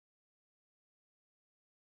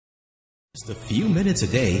Just a few minutes a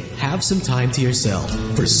day, have some time to yourself.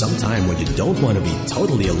 For some time when you don't want to be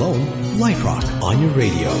totally alone, Light Rock on your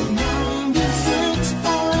radio.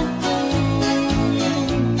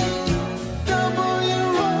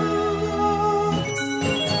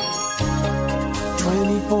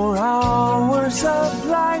 24 hours of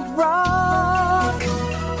Light Rock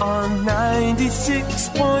on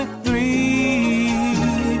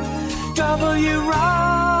 96.3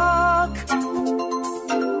 DWRocK.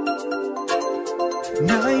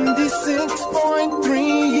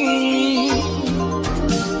 96.3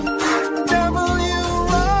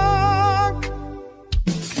 DWRocK.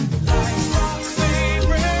 Light Rock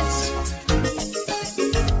favorites.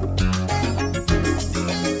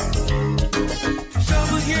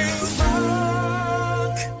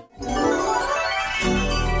 DWRocK.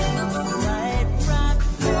 Light Rock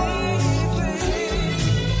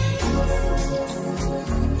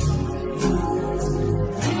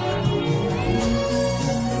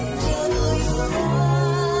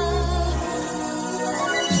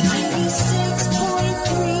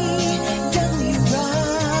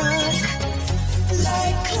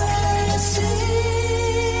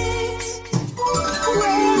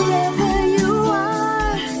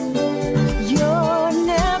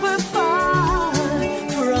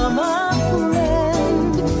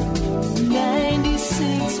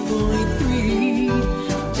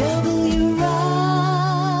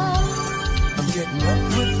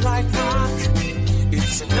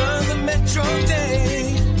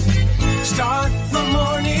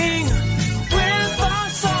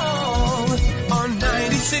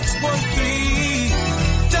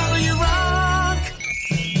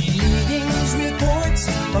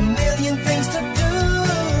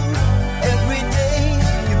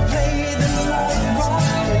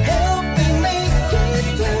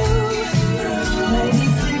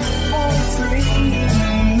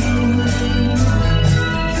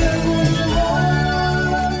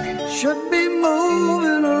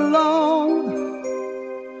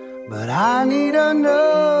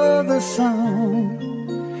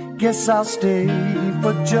Guess I'll stay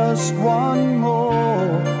for just one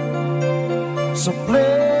more. So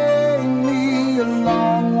play me a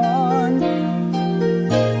long one.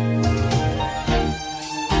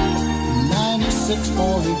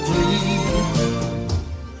 96.3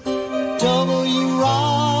 DWRocK.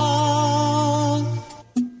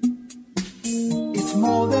 It's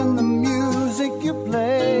more than the music you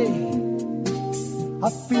play, a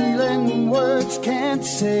feeling words can't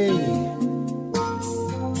say.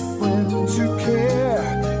 You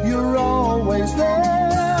care, you're always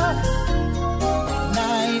there.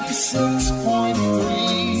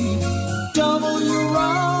 96.3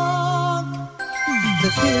 DWRocK, the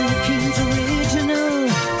Philippines original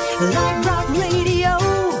Light Rock Radio.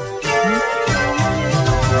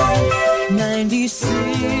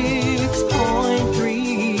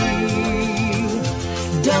 96.3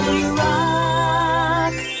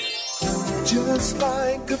 DWRocK. Just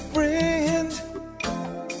like a friend,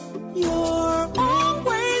 you're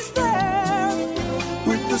always there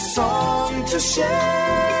with the song to share.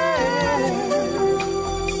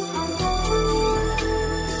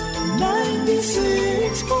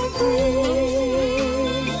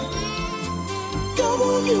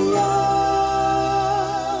 96.3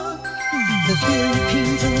 DWRocK, the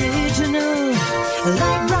Philippines original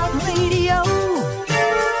Light Rock Radio.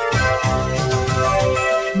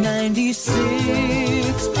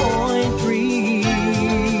 96.3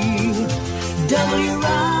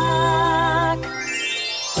 DWRocK,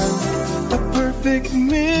 a perfect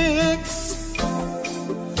mix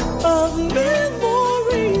of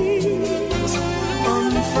memories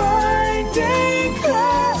on Friday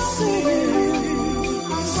classics.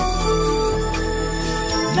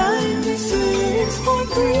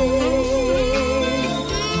 96.3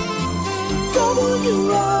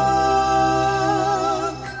 DWRocK.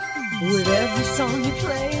 With every song you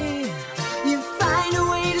play, you find a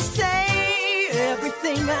way to say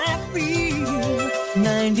everything I feel.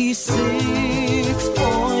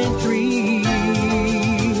 96.3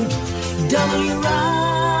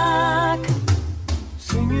 DWRocK.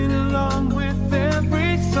 Singing along with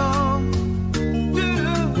every song.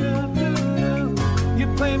 You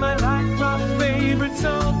play my Light Rock favorites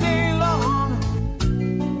all day long.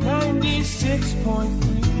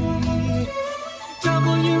 96.3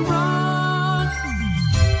 DWRocK.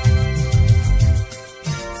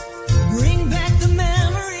 Bring back the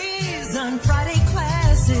memories on Friday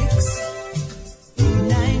classics.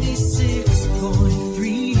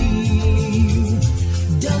 96.3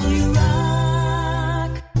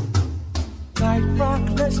 DWRocK. Light Rock,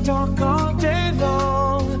 let's talk all day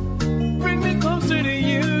long. Bring me closer to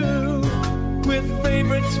you.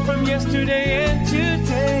 yesterday and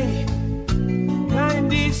today.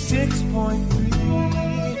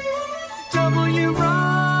 96.3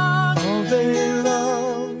 DWRocK. All day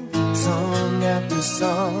long, song after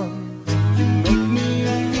song, you make me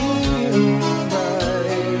feel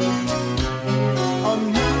right. On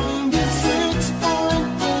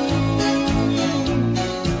 96.3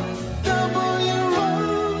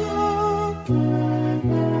 DWRocK.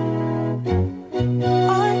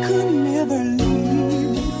 I could never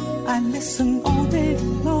leave. I listen all day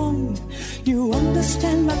long. You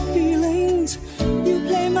understand my feelings. You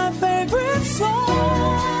play my favorite songs.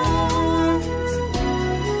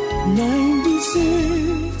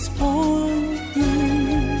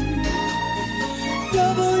 96.3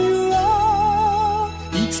 DWRocK.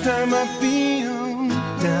 Each time I feel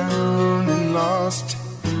down and lost,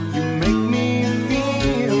 you make me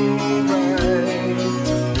feel right.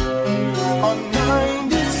 On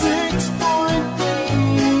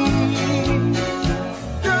 96.3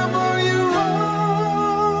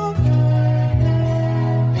 DWRocK.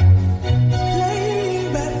 Playing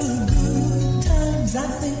back the good times, I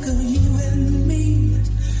think of you and me.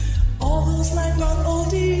 All those light rock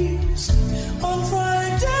oldies on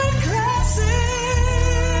Friday classics.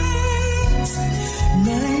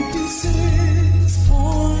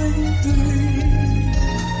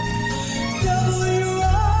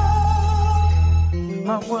 96.3 DWRocK.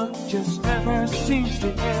 My work just never seems to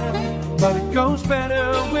end, but it goes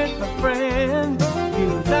better with a friend. You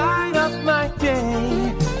light up my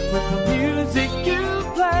day with the music you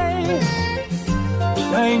play.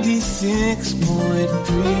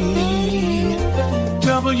 96.3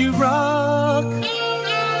 DWRocK.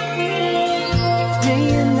 Day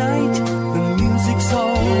and night, the music's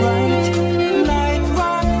alright. Light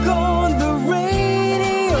rock on the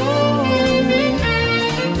radio.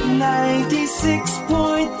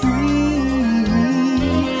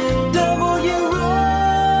 96.3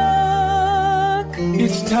 DWRocK.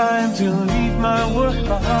 It's time to leave my work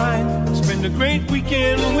behind. Spend a great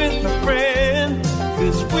weekend with a friend.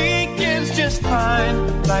 This weekend's just fine.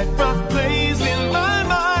 Light rock plays in my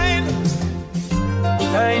mind.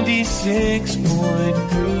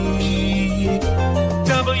 96.3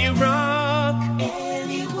 DWRocK.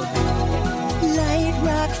 Light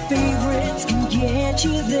rock favorites can get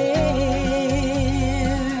you there.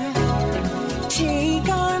 Take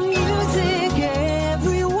our music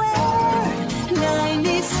everywhere.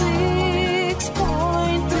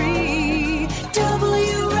 96.3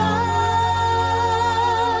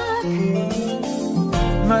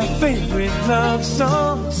 DWRocK. My favorite love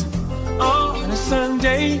songs on a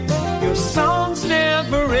Sunday. Your songs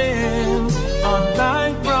never end on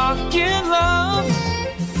Light Rock in Love.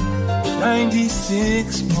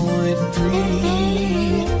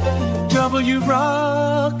 96.3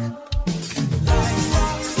 DWRocK. Light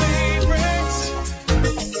Rock favorites.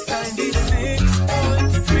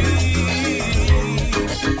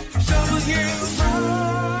 96.3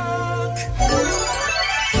 DWRocK.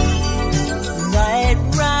 Light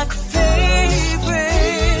rock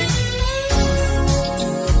favorites.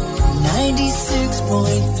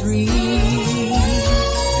 96.3